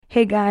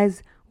Hey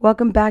guys,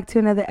 welcome back to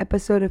another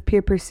episode of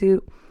Pure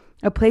Pursuit,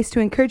 a place to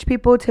encourage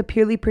people to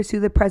purely pursue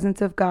the presence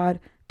of God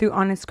through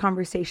honest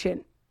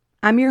conversation.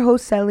 I'm your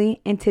host,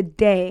 Sally, and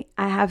today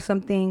I have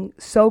something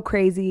so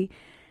crazy,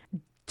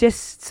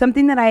 just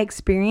something that I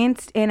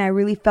experienced, and I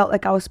really felt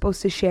like I was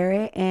supposed to share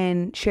it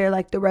and share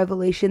like the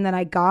revelation that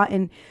I got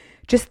and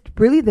just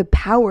really the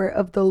power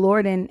of the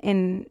Lord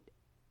and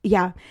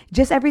yeah,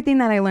 just everything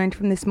that I learned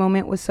from this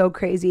moment was so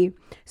crazy.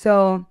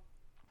 So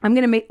I'm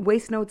going to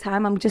waste no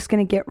time. I'm just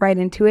going to get right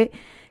into it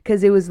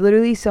because it was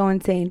literally so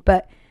insane.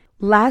 But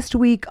last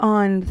week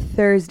on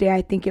Thursday,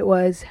 I think it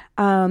was,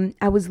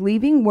 I was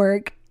leaving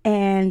work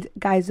and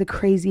guys, the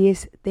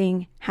craziest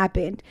thing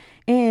happened.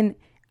 And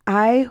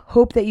I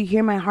hope that you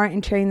hear my heart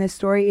in sharing this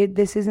story.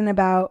 This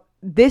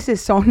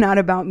is so not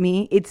about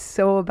me. It's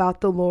so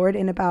about the Lord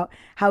and about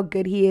how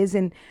good he is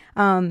and,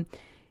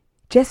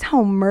 just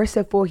how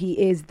merciful he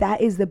is.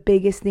 That is the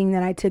biggest thing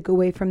that I took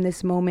away from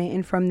this moment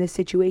and from this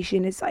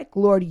situation. It's like,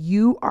 Lord,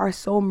 you are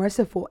so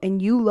merciful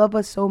and you love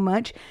us so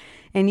much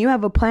and you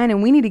have a plan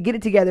and we need to get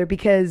it together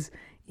because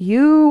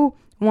you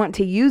want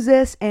to use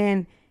us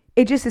and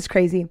it just is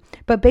crazy.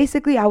 But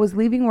basically I was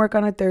leaving work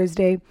on a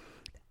Thursday.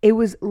 It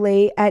was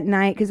late at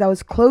night because I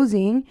was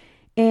closing.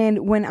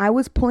 And when I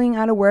was pulling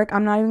out of work,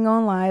 I'm not even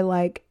gonna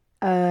lie,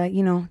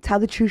 tell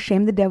the truth,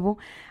 shame the devil.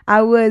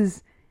 I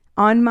was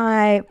on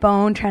my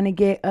phone trying to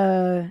get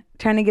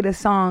a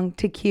song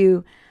to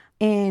cue,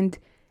 and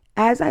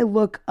as I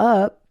look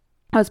up,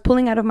 I was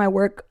pulling out of my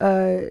work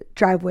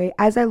driveway.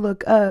 As I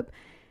look up,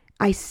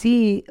 I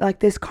see like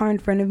this car in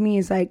front of me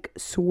is like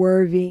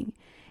swerving.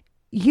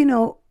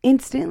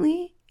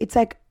 Instantly, it's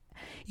like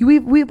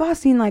we've all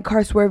seen like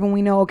cars swerve and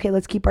we know, okay,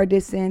 let's keep our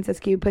distance,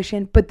 let's keep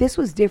pushing. But this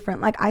was different.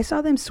 Like I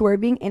saw them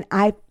swerving and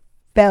I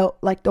felt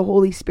like the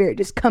Holy Spirit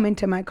just come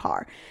into my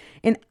car,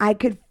 and I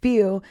could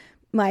feel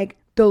like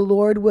the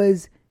Lord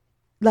was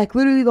like,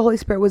 literally the Holy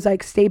Spirit was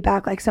like, stay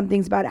back, like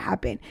something's about to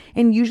happen.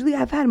 And usually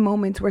I've had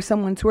moments where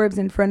someone swerves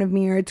in front of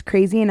me or it's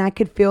crazy and I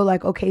could feel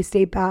like, okay,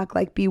 stay back,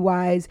 like be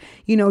wise,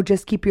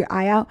 just keep your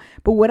eye out.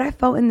 But what I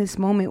felt in this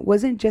moment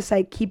wasn't just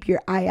like keep your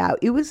eye out.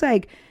 It was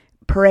like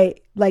pray,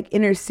 like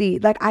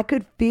intercede. Like I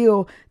could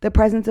feel the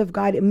presence of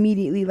God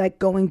immediately like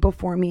going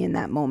before me in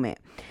that moment.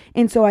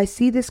 And so I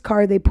see this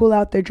car, they pull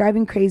out, they're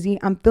driving crazy.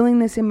 I'm feeling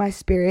this in my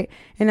spirit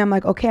and I'm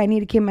like, okay, I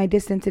need to keep my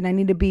distance and I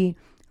need to be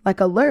like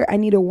alert. I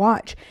need to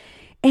watch.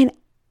 And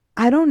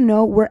I don't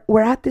know, we're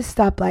at this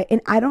stoplight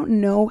and I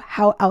don't know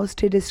how else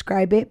to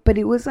describe it, but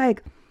it was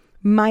like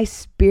my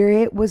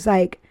spirit was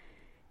like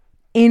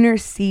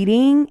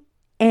interceding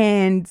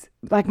and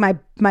like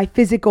my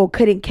physical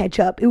couldn't catch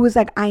up. It was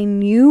like I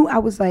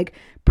was like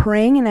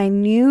praying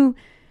and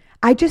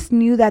I just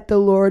knew that the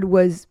Lord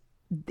was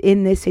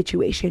in this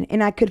situation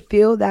and I could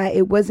feel that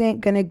it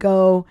wasn't going to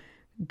go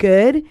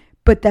good,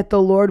 but that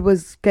the Lord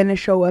was going to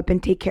show up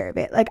and take care of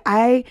it.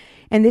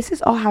 And this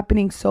is all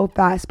happening so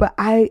fast, but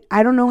I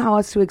don't know how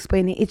else to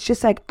explain it. It's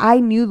just like, I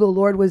knew the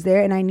Lord was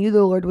there and I knew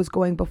the Lord was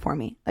going before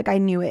me. Like I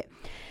knew it.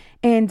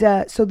 And,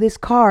 so this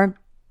car,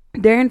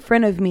 they're in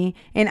front of me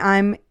and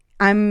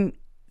I'm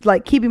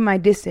like keeping my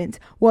distance.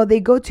 Well, they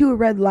go to a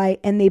red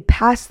light and they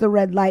pass the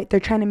red light. They're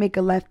trying to make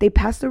a left. They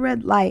pass the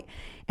red light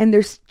and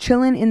they're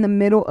chilling in the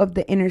middle of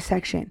the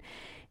intersection.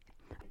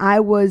 I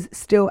was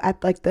still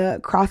at like the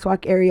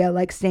crosswalk area,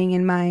 like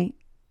staying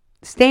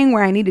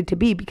where I needed to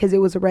be because it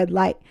was a red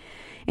light.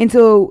 And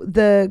so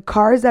the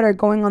cars that are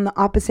going on the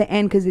opposite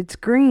end, because it's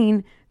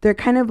green, they're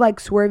kind of like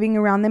swerving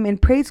around them.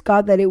 And praise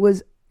God that it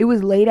was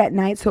late at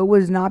night, so it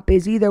was not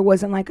busy. There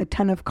wasn't like a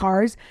ton of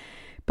cars,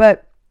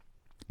 but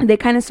they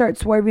kind of start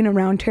swerving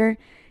around her.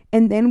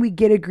 And then we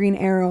get a green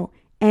arrow.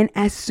 And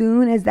as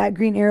soon as that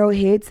green arrow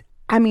hits,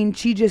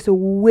 she just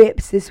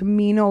whips this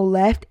mean old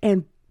left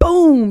and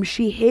boom,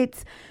 she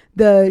hits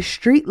the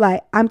street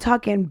light. I'm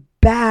talking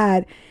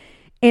bad.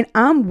 And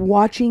I'm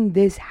watching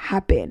this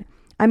happen.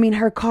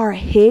 Her car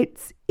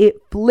hits,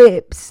 it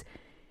flips.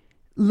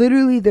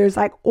 Literally, there's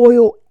like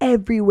oil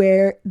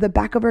everywhere. The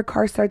back of her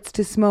car starts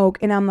to smoke.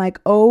 And I'm like,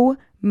 oh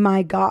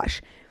my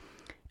gosh.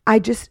 I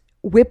just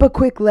whip a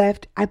quick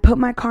left. I put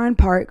my car in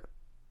park.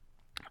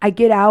 I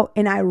get out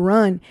and I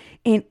run.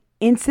 And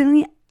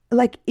instantly,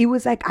 like, it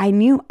was like, I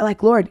knew,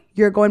 like, Lord,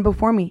 you're going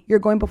before me. You're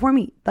going before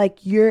me. I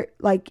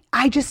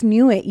just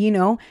knew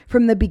it,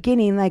 from the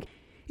beginning. Like,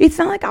 it's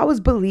not like I was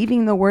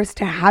believing the worst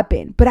to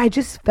happen, but I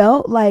just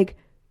felt like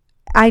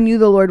I knew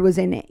the Lord was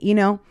in it,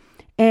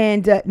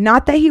 and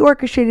not that he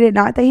orchestrated it,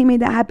 not that he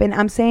made that happen.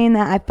 I'm saying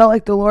that I felt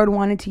like the Lord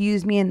wanted to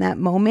use me in that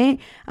moment,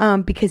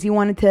 because he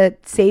wanted to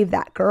save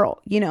that girl,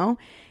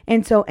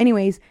 And so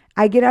anyways,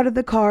 I get out of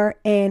the car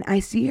and I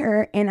see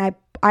her and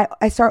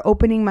I start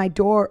opening my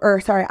door,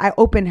 I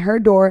open her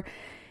door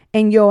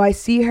and I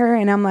see her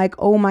and I'm like,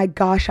 oh my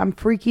gosh, I'm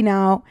freaking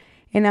out.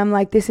 And I'm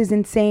like, this is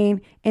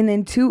insane. And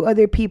then two or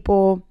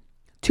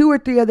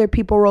three other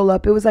people roll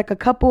up. It was like a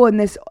couple and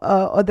this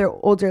other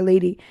older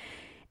lady.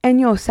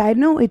 And side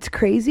note, it's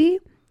crazy.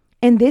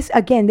 And this,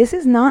 again, this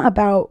is not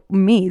about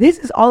me. This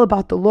is all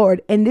about the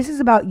Lord. And this is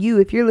about you.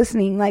 If you're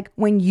listening, like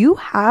when you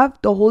have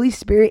the Holy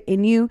Spirit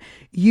in you,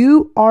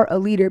 you are a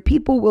leader.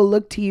 People will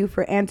look to you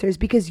for answers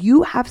because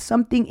you have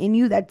something in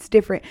you that's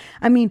different.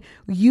 I mean,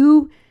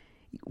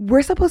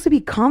 we're supposed to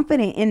be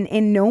confident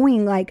in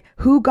knowing like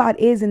who God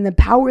is and the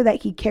power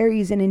that he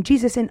carries and in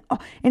Jesus.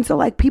 And so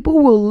like people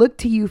will look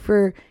to you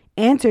for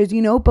answers,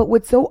 but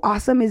what's so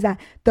awesome is that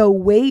the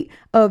weight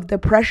of the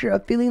pressure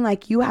of feeling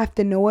like you have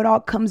to know it all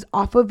comes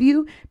off of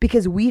you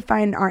because we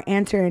find our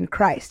answer in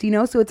Christ,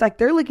 so it's like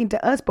they're looking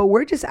to us, but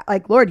we're just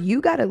like, Lord,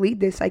 you got to lead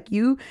this, like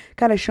you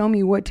got to show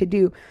me what to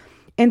do.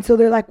 And so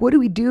they're like, what do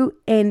we do?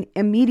 And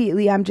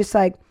immediately I'm just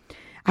like,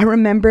 I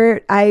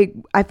remember I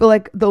feel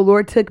like the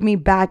Lord took me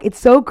back. It's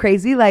so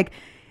crazy. Like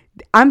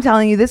I'm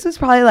telling you, this was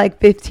probably like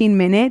 15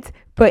 minutes,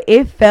 but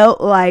it felt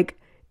like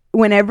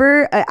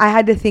whenever I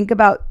had to think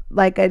about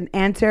like an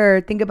answer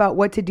or think about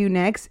what to do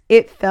next,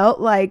 it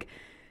felt like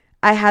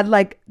I had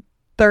like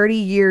 30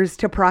 years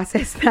to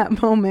process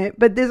that moment.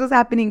 But this was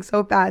happening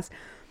so fast.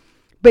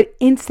 But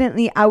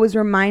instantly I was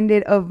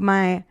reminded of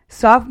my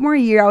sophomore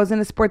year. I was in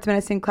a sports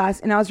medicine class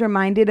and I was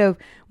reminded of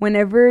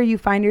whenever you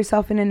find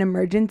yourself in an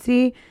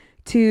emergency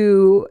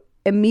to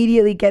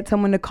immediately get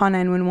someone to call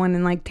 911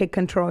 and like take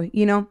control,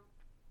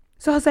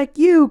 So I was like,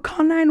 you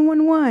call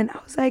 911.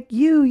 I was like,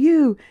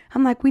 you.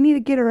 I'm like, we need to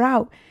get her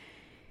out.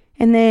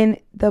 And then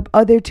the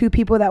other two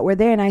people that were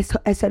there, and I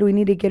said, we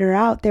need to get her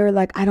out. They were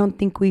like, I don't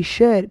think we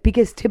should,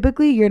 because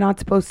typically you're not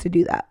supposed to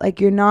do that.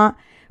 Like you're not,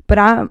 but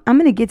I'm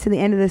going to get to the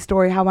end of the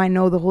story, how I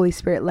know the Holy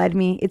Spirit led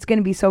me. It's going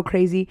to be so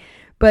crazy.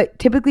 But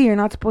typically you're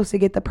not supposed to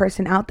get the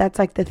person out. That's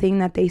like the thing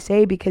that they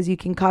say, because you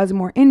can cause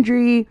more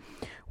injury,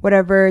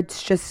 whatever.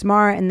 It's just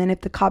smart. And then if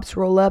the cops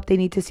roll up, they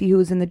need to see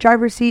who's in the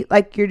driver's seat.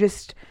 Like you're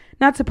just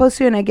not supposed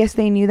to. And I guess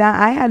they knew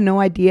that. I had no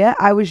idea.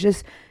 I was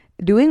just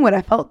doing what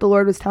I felt the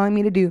Lord was telling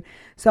me to do.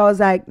 So I was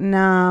like,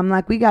 nah, I'm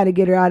like, we got to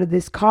get her out of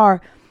this car.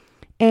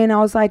 And I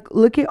was like,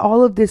 look at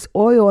all of this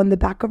oil on the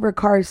back of her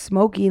car is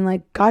smoking.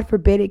 Like, God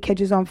forbid it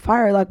catches on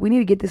fire. Like, we need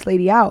to get this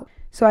lady out.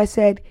 So I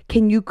said,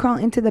 can you crawl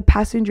into the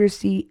passenger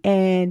seat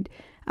and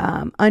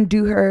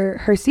undo her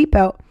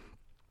seatbelt?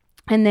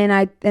 And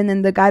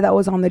then the guy that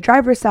was on the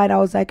driver's side, I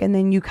was like, and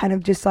then you kind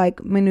of just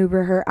like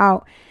maneuver her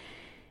out.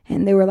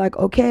 And they were like,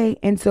 okay.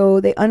 And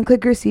so they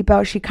unclick her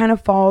seatbelt. She kind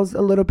of falls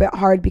a little bit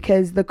hard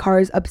because the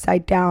car is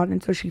upside down.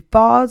 And so she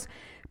falls.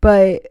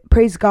 But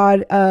praise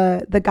God,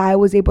 the guy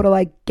was able to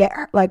like get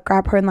her, like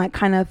grab her and like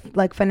kind of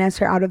like finesse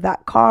her out of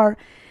that car.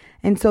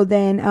 And so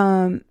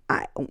then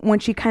when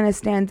she kind of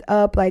stands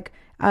up, like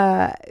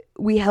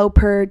we help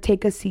her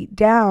take a seat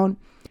down.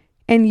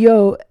 And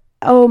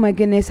oh my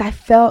goodness, I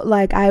felt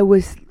like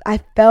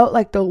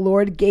the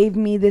Lord gave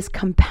me this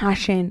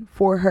compassion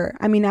for her.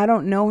 I mean, I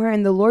don't know her,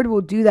 and the Lord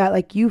will do that.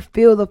 Like you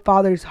feel the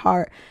Father's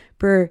heart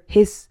for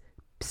his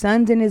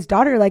sons and his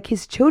daughter, like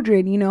his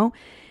children,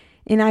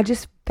 And I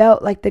just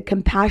felt like the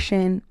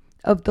compassion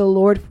of the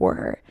Lord for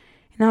her.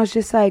 And I was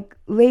just like,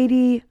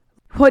 lady,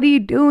 what are you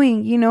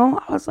doing?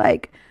 I was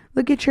like,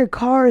 look at your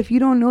car. If you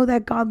don't know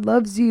that God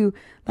loves you,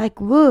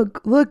 like,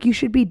 look, you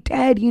should be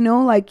dead,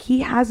 like he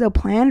has a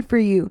plan for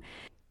you.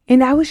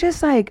 And I was just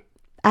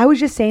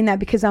saying that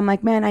because I'm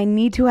like, man, I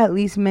need to at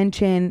least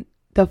mention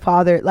the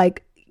Father,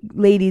 like,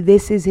 lady,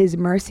 this is his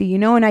mercy,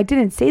 and I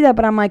didn't say that,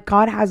 but I'm like,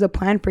 God has a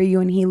plan for you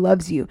and he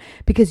loves you,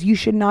 because you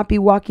should not be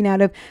walking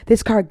out of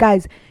this car.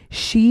 Guys,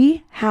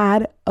 she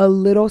had a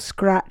little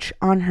scratch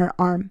on her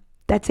arm.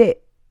 That's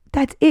it.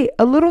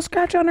 A little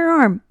scratch on her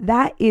arm.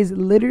 That is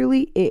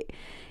literally it.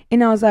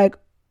 And I was like,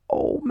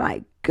 oh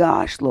my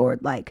gosh,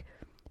 Lord, like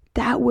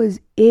that was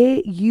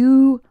it.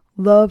 You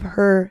love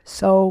her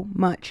so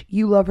much.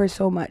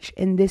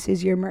 And this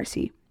is your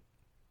mercy.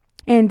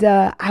 And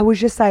I was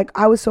just like,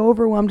 I was so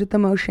overwhelmed with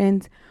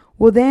emotions.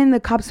 Well, then the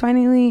cops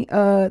finally,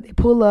 they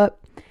pull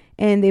up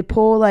and they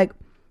pull like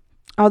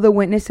all the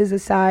witnesses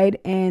aside,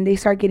 and they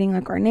start getting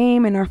like our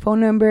name and our phone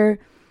number.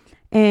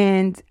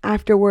 And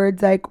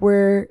afterwards, like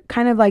we're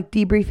kind of like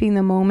debriefing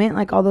the moment,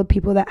 like all the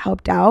people that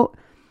helped out.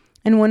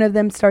 And one of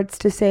them starts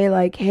to say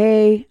like,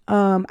 hey,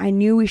 I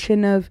knew we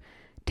shouldn't have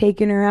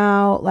taken her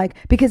out, like,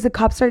 because the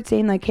cops start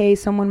saying like, hey,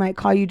 someone might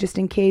call you just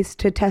in case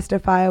to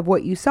testify of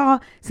what you saw,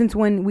 since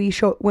when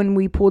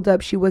we pulled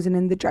up, she wasn't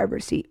in the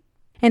driver's seat.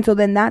 And so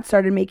then that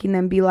started making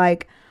them be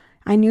like,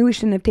 I knew we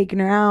shouldn't have taken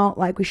her out,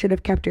 like we should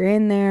have kept her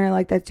in there,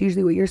 like that's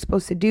usually what you're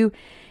supposed to do.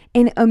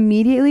 And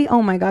immediately,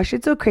 oh my gosh,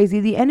 it's so crazy.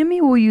 The enemy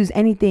will use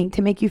anything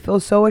to make you feel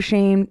so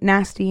ashamed,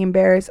 nasty,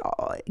 embarrassed,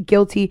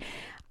 guilty.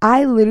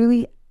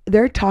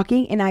 They're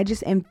talking and I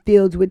just am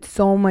filled with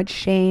so much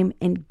shame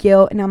and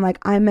guilt. And I'm like,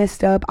 I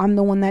messed up. I'm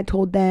the one that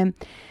told them,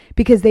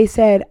 because they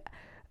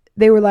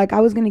were like,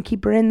 I was going to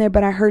keep her in there,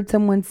 but I heard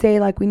someone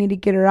say like, we need to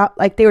get her out.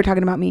 Like they were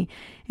talking about me.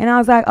 And I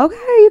was like, okay,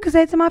 you can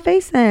say it to my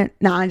face then.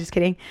 No, I'm just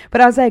kidding. But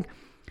I was like,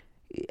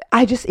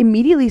 I just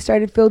immediately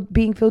started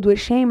being filled with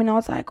shame. And I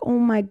was like, oh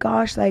my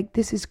gosh, like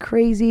this is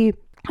crazy.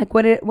 Like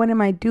what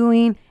am I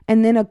doing?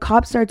 And then a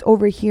cop starts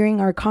overhearing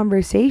our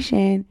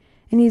conversation.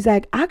 And he's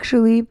like,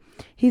 actually,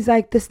 he's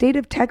like, the state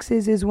of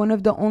Texas is one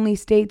of the only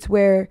states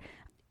where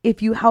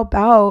if you help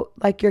out,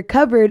 like you're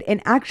covered,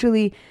 and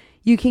actually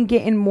you can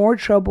get in more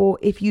trouble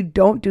if you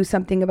don't do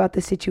something about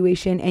the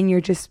situation and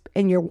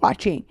you're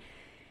watching.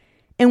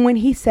 And when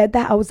he said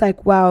that, I was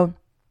like, wow,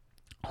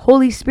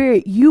 Holy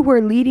Spirit, you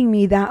were leading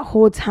me that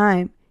whole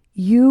time.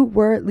 You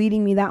were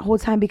leading me that whole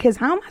time, because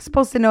how am I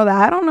supposed to know that?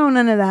 I don't know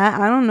none of that.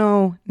 I don't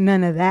know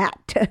none of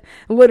that.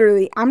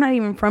 Literally, I'm not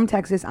even from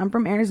Texas. I'm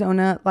from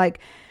Arizona. Like,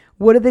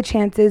 what are the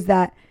chances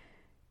that,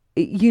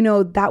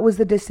 that was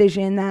the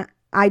decision that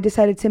I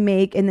decided to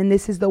make, and then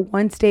this is the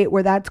one state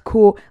where that's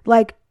cool?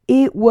 Like,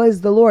 it was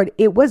the Lord.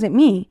 It wasn't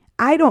me.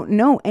 I don't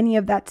know any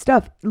of that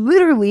stuff.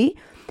 Literally,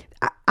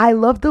 I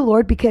love the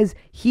Lord because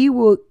he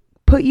will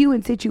put you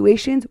in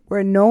situations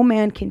where no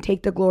man can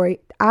take the glory.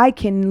 I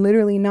can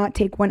literally not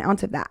take 1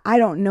 ounce of that. I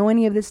don't know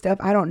any of this stuff.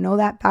 I don't know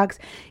that facts.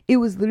 It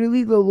was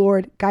literally the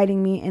Lord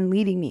guiding me and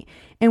leading me.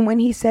 And when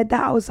he said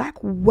that, I was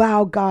like,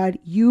 wow, God,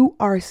 you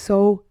are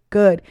so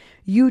good.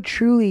 You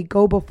truly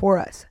go before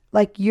us.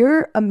 Like,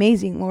 you're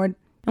amazing, Lord.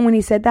 And when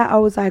he said that, I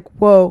was like,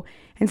 whoa.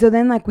 And so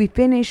then, like, we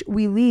finish,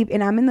 we leave,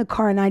 and I'm in the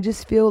car, and I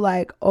just feel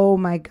like, oh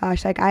my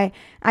gosh, like I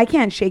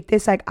can't shake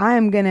this. Like, I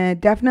am going to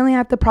definitely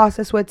have to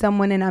process with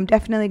someone, and I'm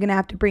definitely going to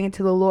have to bring it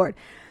to the Lord.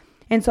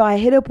 And so I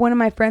hit up one of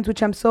my friends,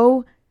 which I'm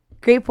so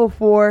grateful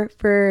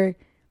for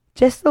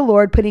just the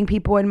Lord putting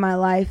people in my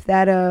life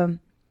that,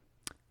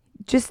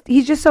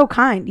 he's just so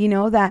kind,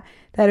 that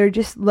are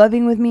just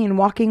loving with me and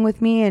walking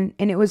with me. And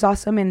it was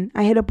awesome. And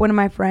I hit up one of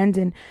my friends,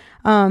 and,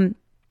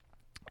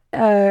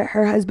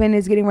 her husband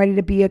is getting ready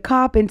to be a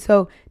cop. And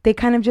so they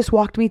kind of just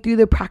walked me through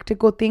the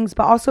practical things,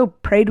 but also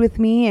prayed with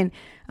me and,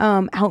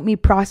 helped me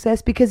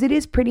process, because it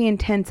is pretty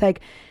intense.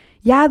 Like,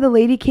 yeah, the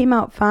lady came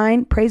out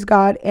fine, praise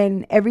God,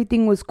 and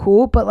everything was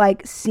cool. But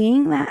like,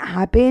 seeing that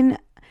happen,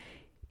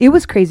 it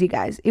was crazy,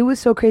 guys. It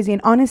was so crazy.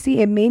 And honestly,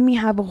 it made me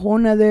have a whole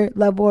nother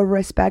level of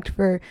respect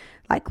for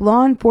like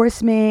law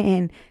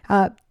enforcement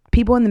and,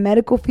 people in the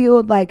medical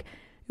field. Like,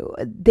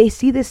 they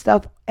see this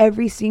stuff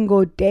every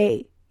single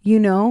day,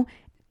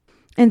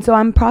 And so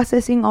I'm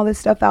processing all this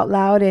stuff out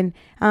loud, and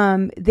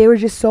they were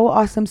just so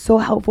awesome, so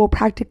helpful,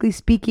 practically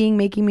speaking,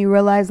 making me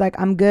realize like,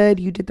 I'm good,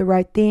 you did the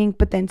right thing.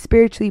 But then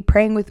spiritually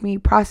praying with me,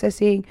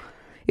 processing.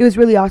 It was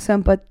really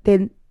awesome. But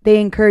then they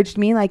encouraged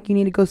me, like, you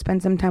need to go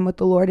spend some time with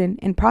the Lord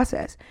and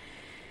process.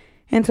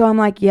 And so I'm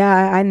like,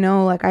 yeah, I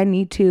know, like, I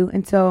need to.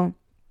 And so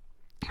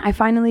I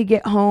finally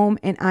get home,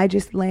 and I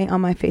just lay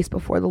on my face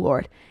before the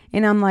Lord,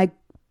 and I'm like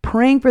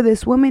praying for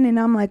this woman, and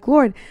I'm like,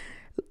 Lord,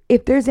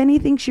 if there's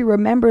anything she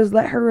remembers,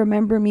 let her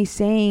remember me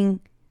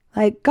saying,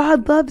 like,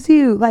 God loves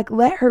you. Like,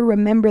 let her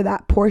remember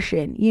that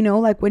portion,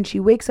 like when she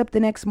wakes up the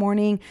next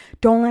morning,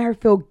 don't let her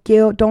feel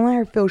guilt. Don't let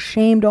her feel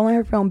shame. Don't let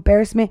her feel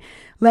embarrassment.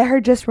 Let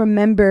her just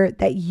remember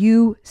that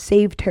you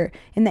saved her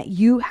and that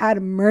you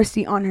had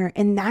mercy on her.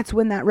 And that's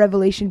when that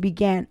revelation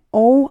began.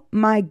 Oh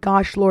my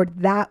gosh, Lord,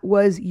 that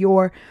was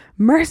your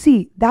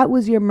mercy. That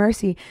was your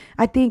mercy.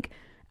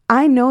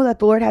 I know that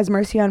the Lord has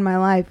mercy on my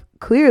life.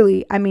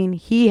 Clearly, I mean,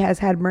 he has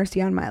had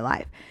mercy on my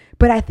life.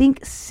 But I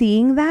think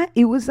seeing that,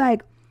 it was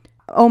like,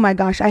 oh my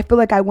gosh, I feel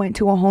like I went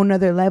to a whole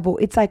nother level.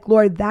 It's like,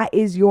 Lord, that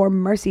is your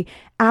mercy.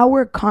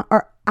 Our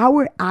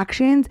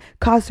actions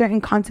cause certain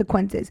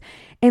consequences.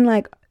 And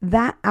like,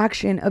 that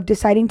action of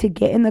deciding to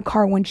get in the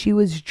car when she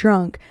was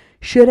drunk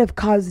should have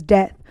caused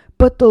death.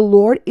 But the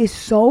Lord is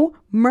so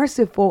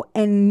merciful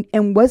and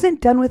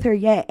wasn't done with her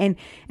yet,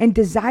 and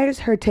desires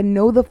her to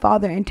know the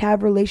Father and to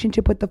have a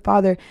relationship with the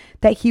Father,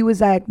 that he was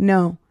like,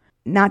 no,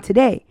 not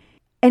today.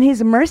 And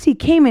his mercy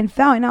came and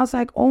fell. And I was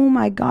like, oh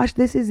my gosh,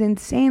 this is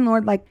insane,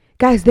 Lord. Like,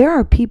 guys, there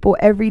are people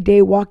every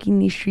day walking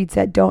these streets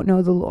that don't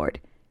know the Lord.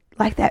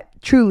 Like that,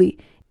 truly.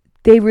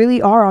 They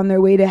really are on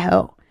their way to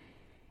hell.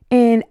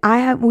 And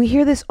we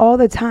hear this all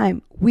the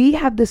time. We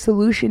have the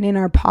solution in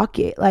our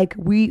pocket. Like,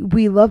 we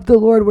love the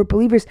Lord. We're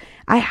believers.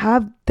 I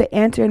have the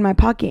answer in my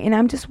pocket, and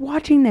I'm just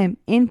watching them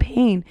in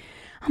pain.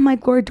 I'm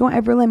like, Lord, don't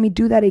ever let me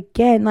do that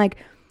again. Like,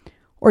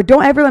 or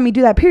don't ever let me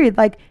do that, period.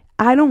 Like,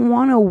 I don't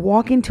want to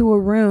walk into a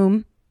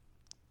room,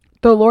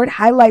 the Lord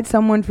highlights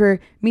someone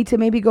for me to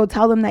maybe go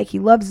tell them that he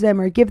loves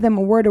them or give them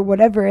a word or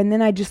whatever. And then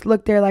I just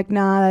look there like,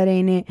 nah, that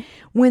ain't it.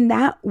 When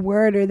that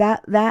word or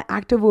that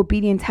act of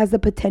obedience has the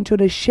potential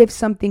to shift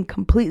something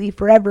completely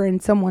forever in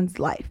someone's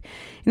life.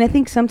 And I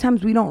think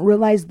sometimes we don't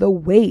realize the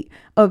weight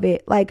of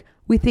it. Like,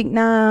 we think,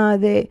 nah,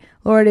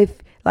 Lord,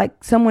 if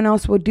like someone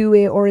else will do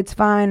it, or it's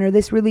fine, or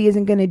this really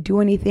isn't going to do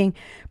anything.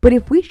 But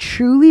if we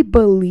truly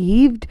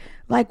believed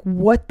like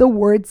what the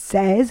word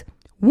says,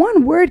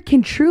 one word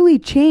can truly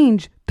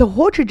change the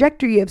whole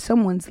trajectory of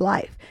someone's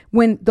life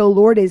when the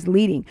Lord is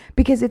leading,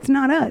 because it's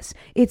not us,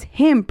 it's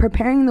him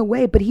preparing the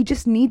way, but he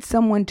just needs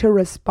someone to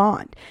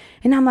respond.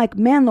 And I'm like,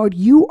 man, Lord,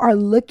 you are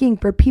looking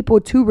for people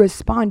to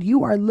respond.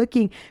 You are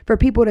looking for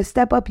people to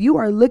step up. You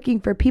are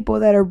looking for people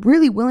that are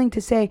really willing to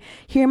say,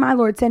 here, my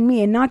Lord, send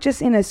me. And not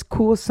just in a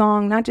cool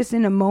song, not just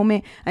in a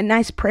moment, a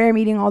nice prayer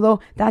meeting, although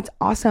that's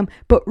awesome,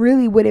 but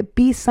really would it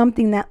be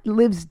something that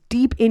lives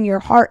deep in your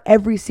heart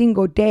every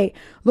single day?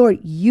 Lord,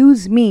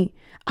 use me.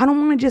 I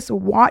don't want to just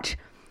watch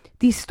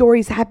these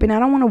stories happen. I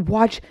don't want to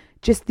watch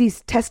just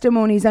these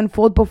testimonies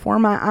unfold before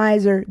my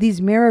eyes, or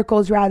these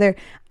miracles rather.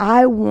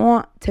 I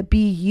want to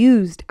be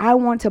used. I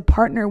want to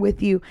partner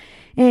with you.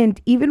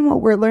 And even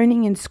what we're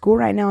learning in school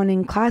right now and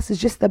in class is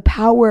just the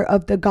power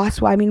of the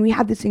gospel. I mean, we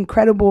had this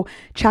incredible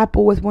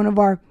chapel with one of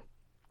our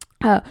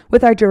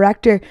with our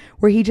director,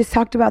 where he just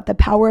talked about the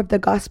power of the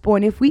gospel.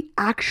 And if we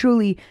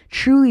actually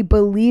truly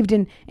believed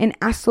and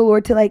asked the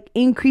Lord to like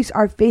increase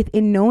our faith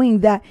in knowing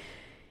that,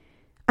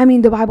 I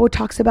mean, the Bible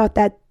talks about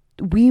that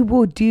we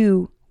will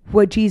do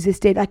what Jesus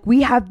did. Like,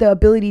 we have the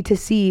ability to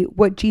see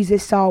what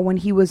Jesus saw when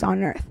he was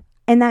on earth.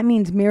 And that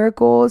means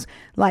miracles,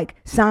 like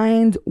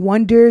signs,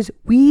 wonders.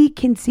 We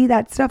can see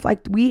that stuff.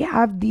 Like, we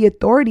have the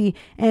authority,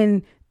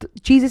 and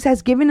Jesus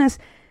has given us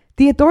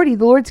the authority.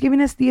 The Lord's given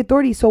us the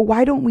authority. So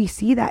why don't we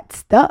see that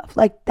stuff?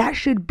 Like, that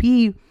should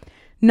be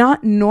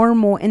not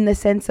normal in the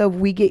sense of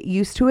we get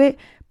used to it,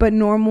 but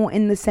normal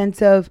in the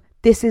sense of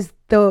this is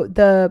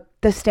the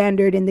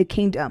standard in the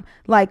kingdom.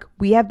 Like,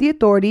 we have the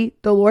authority.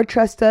 The Lord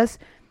trusts us.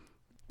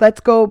 Let's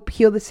go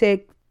heal the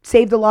sick,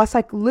 save the lost.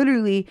 Like,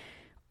 literally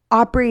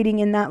operating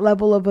in that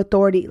level of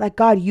authority. Like,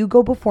 God, you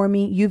go before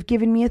me. You've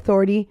given me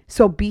authority.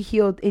 So be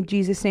healed in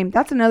Jesus' name.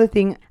 That's another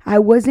thing. I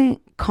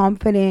wasn't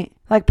confident,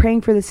 like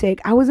praying for the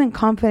sick. I wasn't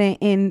confident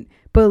in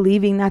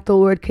believing that the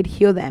Lord could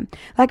heal them.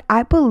 Like,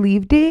 I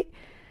believed it,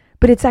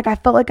 but it's like I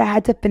felt like I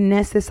had to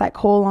finesse this like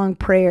whole long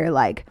prayer.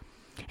 Like,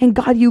 and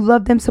God, you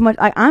love them so much.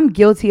 Like, I'm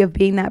guilty of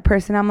being that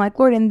person. I'm like,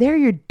 Lord, and they're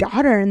your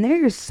daughter and they're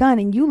your son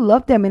and you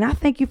love them. And I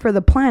thank you for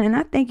the plan and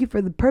I thank you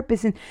for the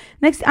purpose. And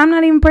next, I'm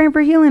not even praying for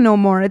healing no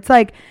more. It's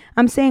like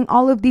I'm saying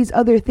all of these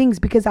other things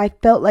because I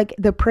felt like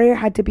the prayer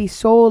had to be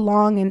so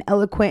long and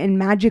eloquent and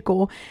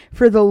magical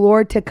for the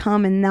Lord to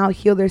come and now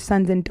heal their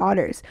sons and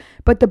daughters.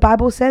 But the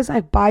Bible says,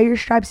 like, by your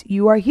stripes,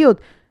 you are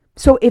healed.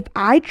 So if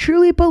I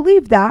truly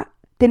believe that,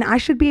 then I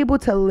should be able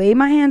to lay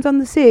my hands on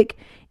the sick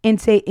and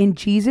say, in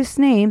Jesus'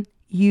 name,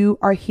 you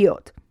are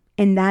healed.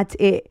 And that's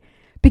it.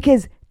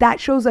 Because that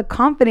shows a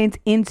confidence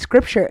in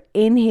scripture,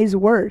 in his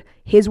word.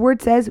 His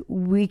word says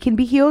we can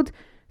be healed.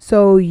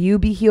 So you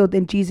be healed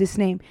in Jesus'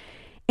 name.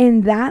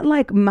 And that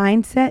like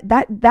mindset,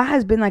 that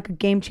has been like a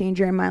game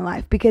changer in my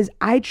life, because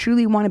I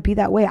truly want to be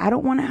that way. I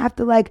don't want to have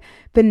to like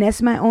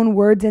finesse my own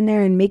words in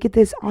there and make it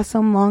this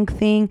awesome long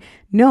thing.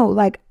 No,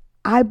 like,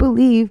 I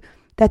believe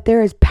that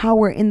there is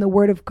power in the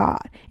word of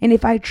God. And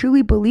if I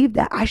truly believe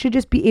that, I should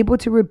just be able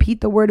to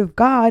repeat the word of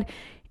God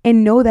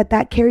and know that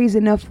that carries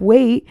enough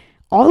weight,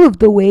 all of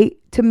the weight,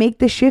 to make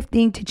the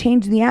shifting, to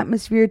change the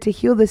atmosphere, to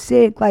heal the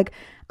sick. Like,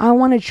 I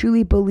want to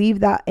truly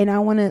believe that, and I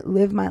want to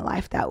live my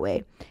life that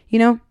way. You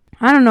know,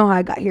 I don't know how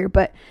I got here,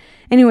 but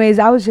anyways,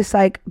 I was just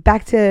like,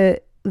 back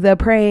to the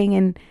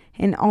praying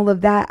and all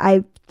of that.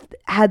 I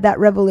had that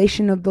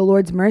revelation of the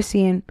Lord's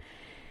mercy, and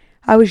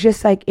I was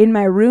just like in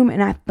my room,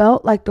 and I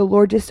felt like the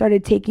Lord just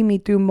started taking me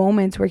through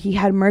moments where he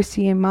had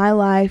mercy in my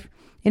life,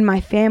 in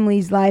my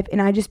family's life.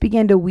 And I just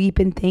began to weep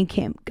and thank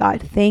him.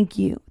 God, thank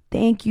you.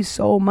 Thank you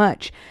so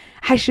much.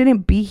 I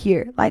shouldn't be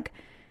here. Like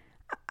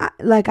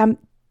I'm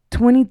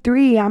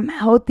 23. I'm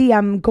healthy.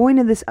 I'm going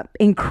to this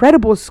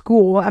incredible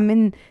school. I'm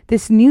in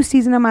this new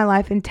season of my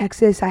life in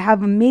Texas. I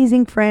have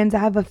amazing friends. I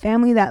have a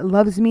family that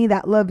loves me,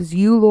 that loves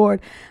you, Lord.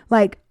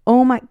 Like,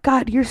 oh my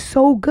God, you're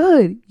so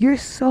good. You're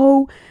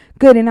so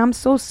good. And I'm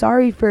so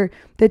sorry for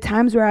the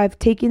times where I've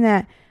taken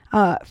that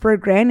for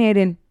granted.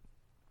 And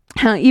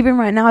even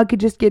right now, I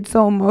could just get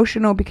so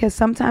emotional because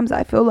sometimes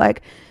I feel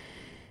like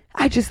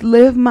I just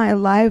live my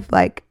life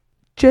like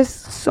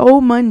just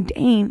so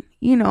mundane,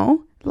 you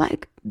know?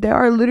 Like, there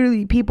are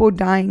literally people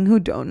dying who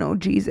don't know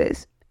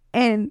Jesus.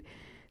 And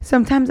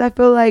sometimes I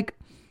feel like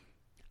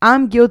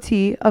I'm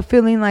guilty of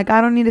feeling like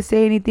I don't need to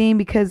say anything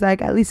because,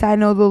 like, at least I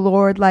know the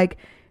Lord. Like,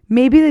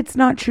 maybe it's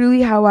not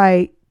truly how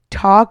I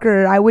talk,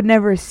 or I would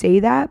never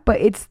say that,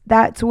 but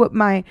that's what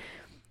my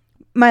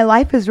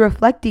life is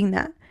reflecting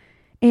that.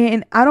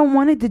 And I don't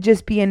want it to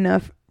just be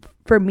enough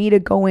for me to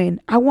go in.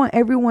 I want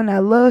everyone I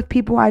love,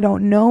 people I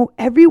don't know,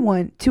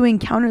 everyone to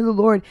encounter the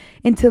Lord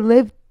and to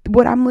live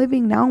what I'm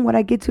living now and what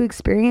I get to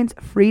experience,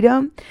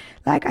 freedom.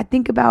 Like, I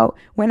think about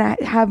when I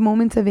have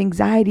moments of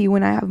anxiety,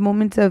 when I have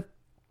moments of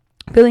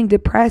feeling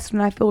depressed,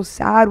 when I feel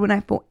sad, when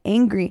I feel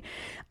angry,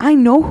 I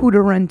know who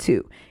to run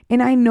to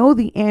and I know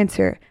the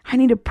answer. I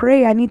need to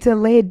pray. I need to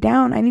lay it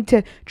down. I need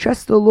to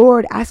trust the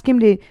Lord, ask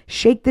him to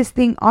shake this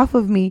thing off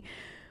of me.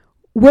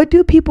 What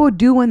do people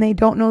do when they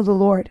don't know the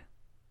Lord?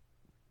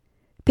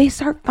 they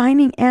start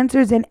finding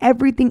answers in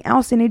everything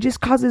else, and it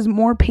just causes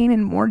more pain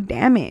and more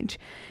damage.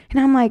 And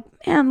I'm like,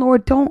 man,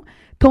 Lord, don't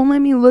let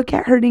me look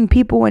at hurting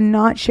people and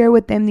not share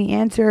with them the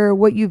answer or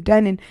what you've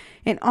done.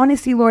 And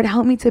honestly, Lord,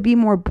 help me to be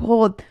more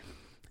bold.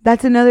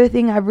 That's another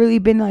thing I've really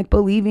been like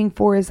believing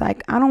for, is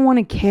like, I don't want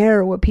to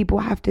care what people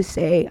have to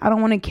say. I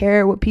don't want to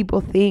care what people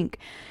think.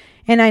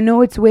 And I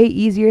know it's way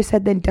easier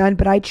said than done,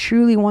 but I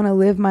truly want to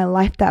live my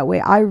life that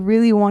way. I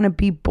really want to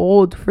be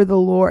bold for the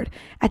Lord.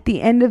 At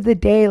the end of the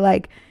day,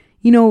 like,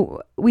 you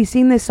know, we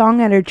sing this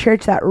song at our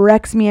church that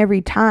wrecks me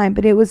every time,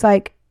 but it was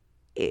like,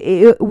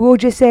 we'll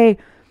just say,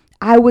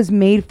 I was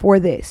made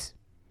for this.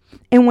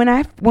 And when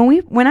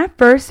I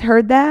first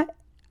heard that,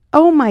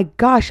 oh my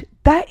gosh,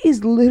 that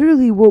is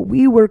literally what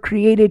we were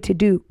created to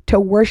do,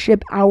 to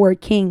worship our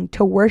King,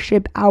 to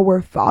worship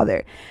our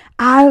Father.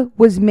 I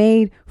was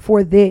made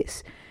for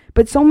this.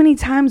 But so many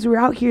times we're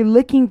out here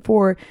looking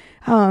for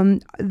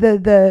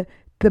the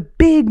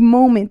big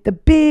moment, the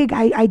big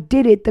I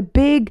did it, the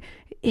big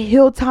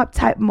hilltop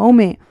type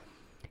moment.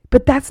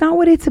 But that's not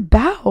what it's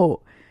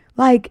about.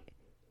 Like,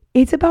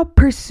 it's about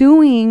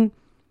pursuing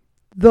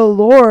the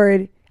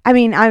Lord. I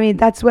mean,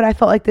 that's what I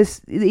felt like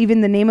this,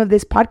 even the name of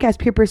this podcast,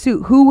 Pure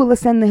Pursuit. Who will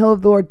ascend the hill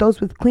of the Lord? Those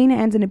with clean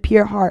hands and a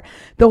pure heart.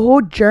 The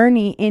whole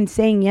journey in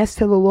saying yes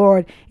to the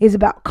Lord is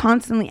about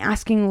constantly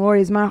asking,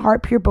 Lord, is my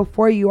heart pure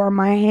before you? Are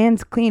my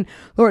hands clean?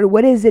 Lord,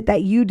 what is it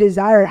that you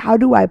desire? How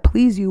do I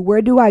please you?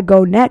 Where do I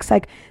go next?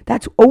 Like,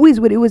 that's always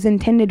what it was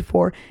intended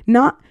for.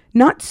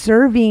 Not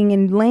serving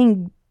and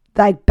laying,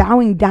 like,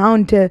 bowing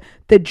down to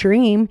the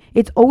dream.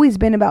 It's always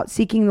been about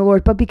seeking the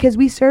Lord. But because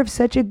we serve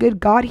such a good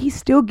God, he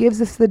still gives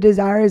us the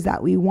desires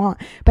that we want.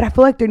 But I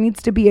feel like there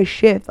needs to be a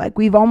shift. Like,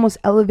 we've almost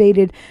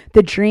elevated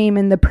the dream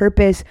and the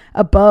purpose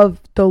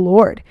above the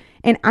Lord.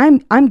 And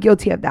I'm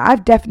guilty of that.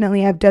 I've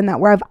done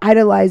that, where I've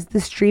idolized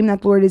this dream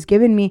that the Lord has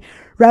given me,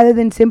 rather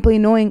than simply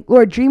knowing,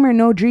 Lord, dream or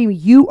no dream,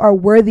 you are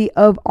worthy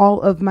of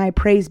all of my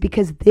praise,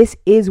 because this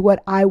is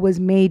what I was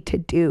made to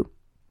do.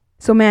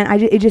 So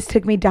man, it just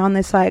took me down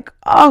this, like,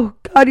 oh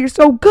God, you're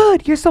so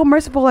good. You're so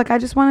merciful. Like, I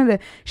just wanted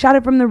to shout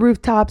it from the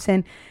rooftops.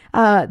 And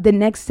the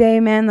next day,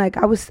 man, like,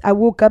 I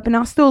woke up and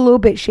I was still a little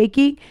bit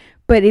shaky,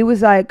 but it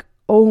was like,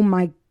 oh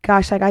my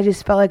gosh, like, I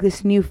just felt like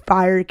this new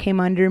fire came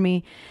under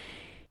me.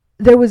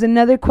 There was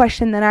another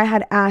question that I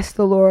had asked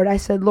the Lord. I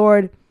said,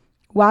 Lord,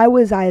 why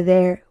was I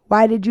there?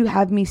 Why did you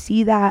have me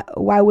see that?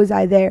 Why was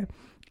I there?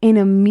 And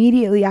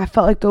immediately I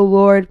felt like the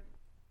Lord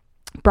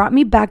brought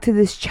me back to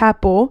this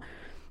chapel,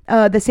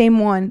 the same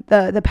one,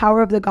 the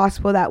power of the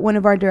gospel that one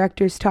of our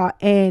directors taught.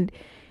 And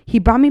he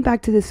brought me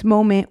back to this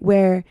moment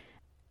where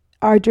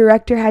our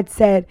director had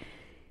said,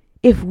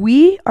 if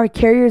we are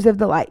carriers of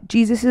the light,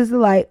 Jesus is the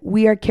light,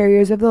 we are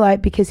carriers of the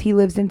light because he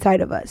lives inside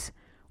of us.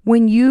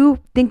 When you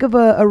think of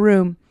a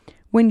room,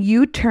 when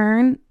you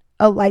turn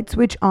a light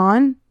switch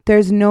on,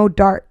 there's no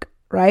dark,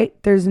 right?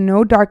 There's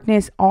no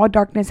darkness. All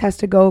darkness has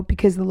to go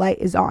because the light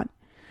is on.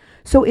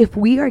 So if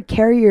we are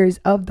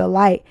carriers of the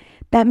light,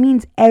 that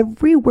means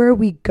everywhere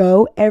we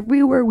go,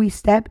 everywhere we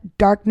step,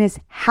 darkness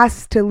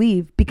has to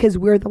leave, because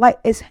we're the light.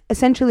 It's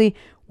essentially,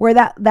 we're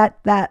that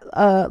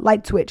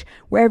light switch.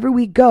 Wherever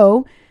we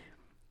go,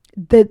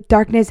 the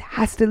darkness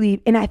has to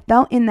leave. And I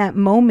felt in that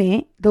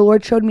moment, the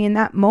Lord showed me in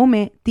that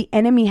moment, the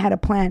enemy had a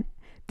plan.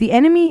 The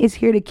enemy is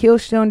here to kill,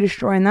 steal, and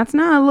destroy. And that's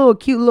not a little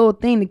cute little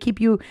thing to keep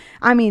you.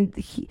 I mean,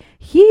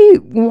 he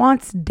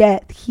wants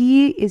death.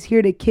 He is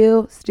here to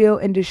kill, steal,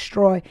 and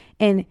destroy.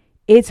 And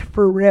it's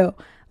for real.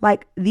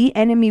 Like, the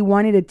enemy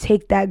wanted to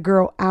take that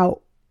girl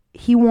out.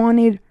 He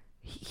wanted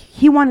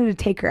to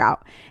take her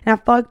out. And I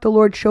felt like the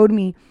Lord showed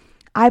me,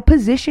 I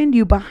positioned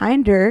you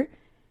behind her.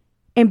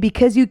 And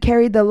because you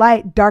carried the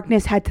light,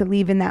 darkness had to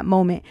leave in that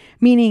moment.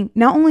 Meaning,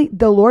 not only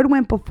the Lord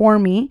went before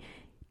me,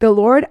 the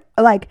Lord,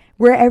 like,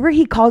 wherever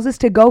he calls us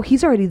to go,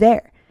 he's already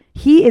there.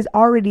 He is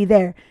already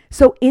there.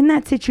 So in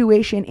that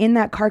situation, in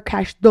that car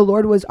crash, the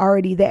Lord was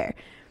already there.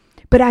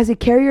 But as a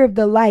carrier of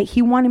the light,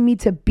 he wanted me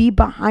to be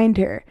behind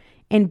her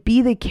and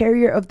be the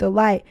carrier of the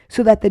light,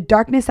 so that the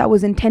darkness that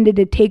was intended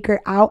to take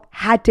her out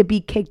had to be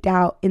kicked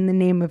out in the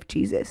name of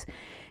Jesus.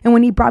 And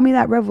when he brought me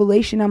that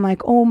revelation, I'm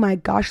like, oh my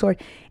gosh,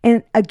 Lord.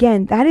 And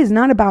again, that is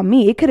not about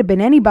me. It could have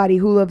been anybody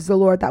who loves the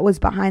Lord that was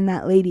behind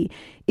that lady.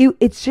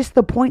 It's just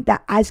the point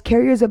that as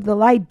carriers of the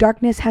light,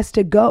 darkness has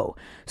to go.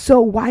 So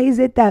why is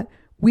it that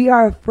we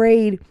are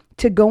afraid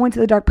to go into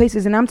the dark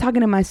places? And I'm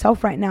talking to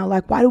myself right now.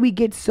 Like, why do we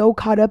get so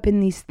caught up in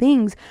these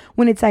things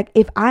when it's like,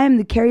 if I am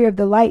the carrier of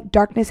the light,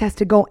 darkness has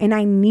to go, and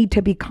I need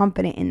to be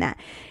confident in that.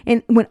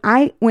 And when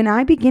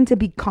I begin to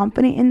be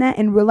confident in that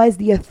and realize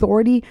the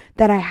authority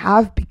that I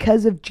have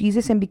because of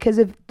Jesus and because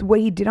of what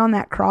he did on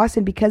that cross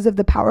and because of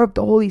the power of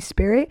the Holy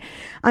Spirit,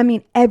 I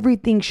mean,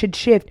 everything should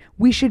shift.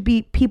 We should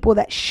be people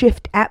that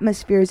shift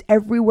atmospheres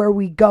everywhere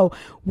we go.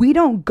 We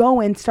don't go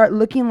and start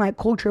looking like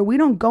culture. We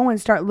don't go and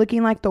start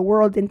looking like the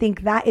world and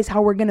think that is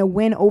how we're going to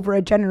win over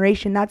a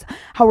generation. That's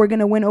how we're going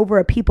to win over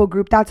a people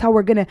group. That's how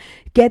we're going to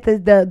get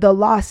the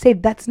lost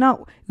saved. That's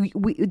not,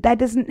 that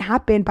doesn't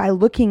happen by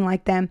looking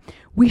like them.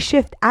 We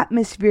shift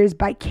atmospheres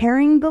by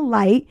carrying the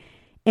light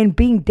and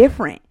being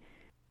different.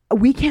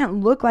 we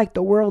can't look like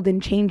the world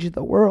and change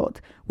the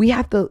world. We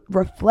have to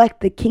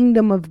reflect the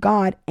kingdom of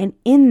God, and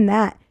in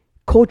that,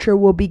 culture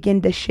will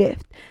begin to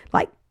shift.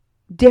 Like,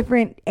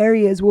 different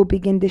areas will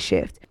begin to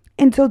shift.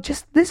 And so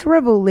just this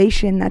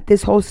revelation that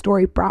this whole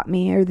story brought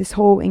me, or this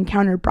whole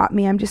encounter brought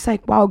me, I'm just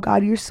like, wow,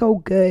 God, you're so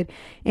good.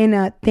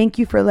 And thank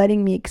you for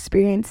letting me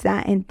experience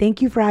that. And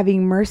thank you for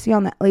having mercy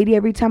on that lady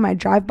every time I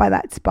drive by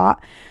that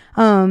spot.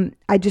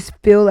 I just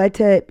feel led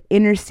to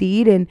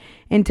intercede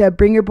and to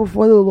bring her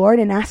before the Lord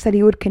and ask that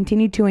he would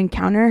continue to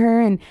encounter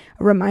her and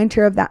remind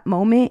her of that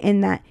moment,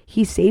 and that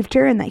he saved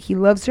her, and that he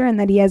loves her, and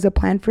that he has a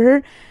plan for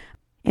her.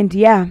 And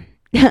yeah,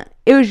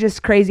 it was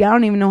just crazy. I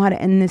don't even know how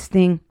to end this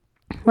thing.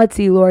 Let's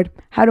see, Lord,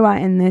 how do I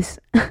end this?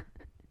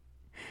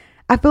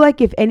 I feel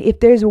like if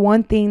there's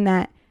one thing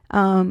that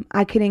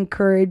I could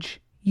encourage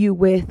you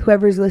with,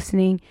 whoever's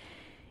listening,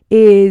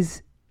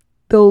 is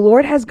the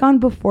Lord has gone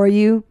before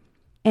you,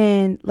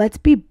 and let's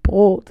be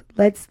bold.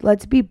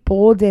 Let's be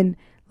bold, and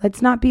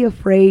let's not be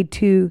afraid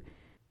to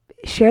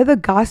share the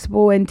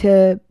gospel and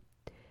to,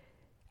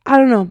 I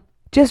don't know,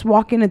 just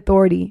walk in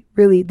authority,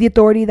 really, the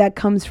authority that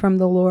comes from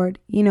the Lord,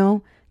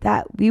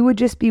 that we would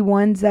just be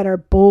ones that are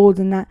bold,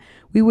 and that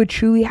we would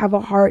truly have a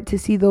heart to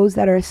see those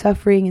that are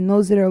suffering and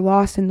those that are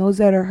lost and those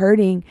that are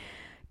hurting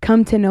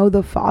come to know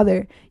the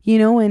Father,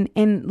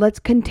 and let's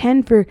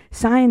contend for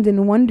signs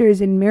and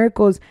wonders and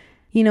miracles.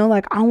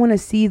 Like, I want to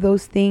see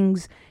those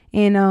things,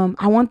 and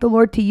I want the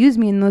Lord to use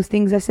me in those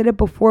things. I said it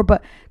before,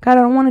 but God,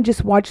 I don't want to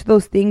just watch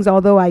those things,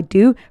 although I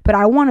do, but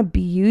I want to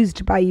be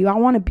used by you. I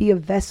want to be a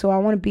vessel. I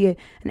want to be an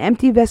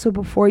empty vessel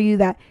before you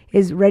that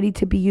is ready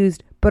to be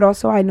used. But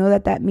also, I know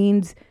that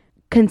means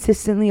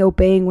consistently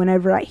obeying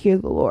whenever I hear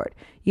the Lord.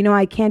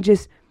 I can't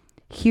just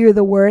hear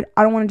the word.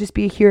 I don't want to just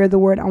be a hearer of the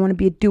word. I want to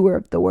be a doer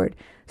of the word.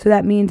 So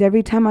that means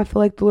every time I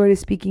feel like the Lord is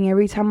speaking,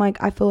 every time like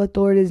I feel like the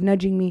Lord is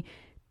nudging me,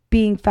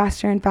 being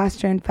faster and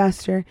faster and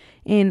faster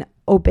in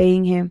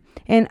obeying him.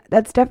 And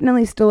that's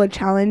definitely still a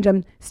challenge.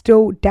 I'm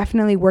still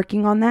definitely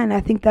working on that. And I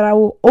think that I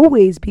will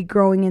always be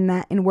growing in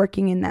that and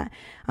working in that.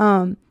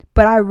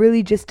 But I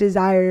really just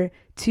desire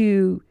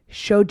to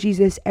show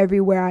Jesus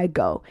everywhere I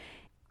go.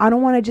 I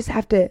don't want to just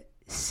have to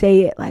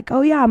say it like,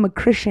 oh yeah, I'm a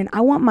Christian.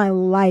 I want my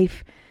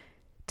life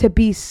to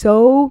be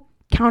so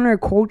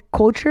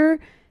counterculture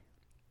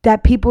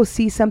that people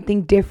see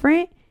something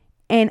different,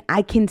 and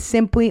I can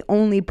simply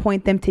only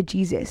point them to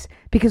Jesus.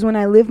 Because when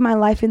I live my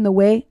life in the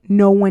way,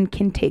 no one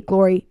can take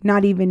glory,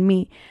 not even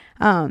me.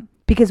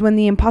 Because when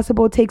the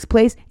impossible takes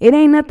place, it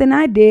ain't nothing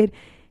I did.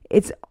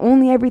 It's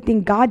only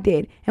everything God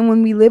did. And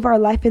when we live our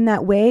life in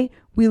that way,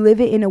 we live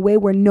it in a way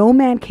where no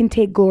man can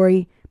take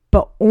glory,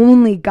 but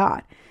only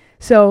God.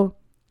 So,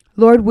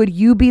 Lord, would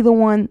you be the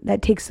one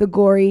that takes the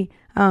glory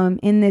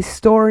in this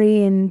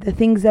story and the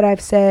things that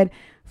I've said?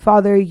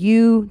 Father,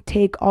 you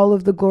take all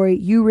of the glory.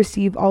 You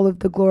receive all of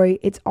the glory.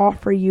 It's all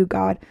for you,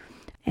 God.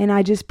 And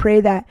I just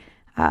pray that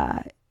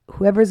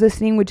whoever's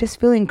listening would just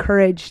feel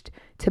encouraged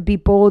to be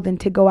bold and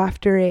to go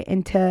after it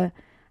and to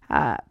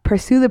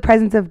pursue the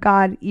presence of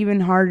God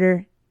even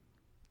harder.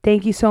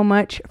 Thank you so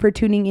much for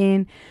tuning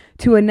in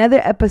to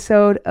another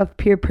episode of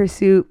Pure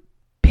Pursuit.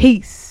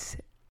 Peace.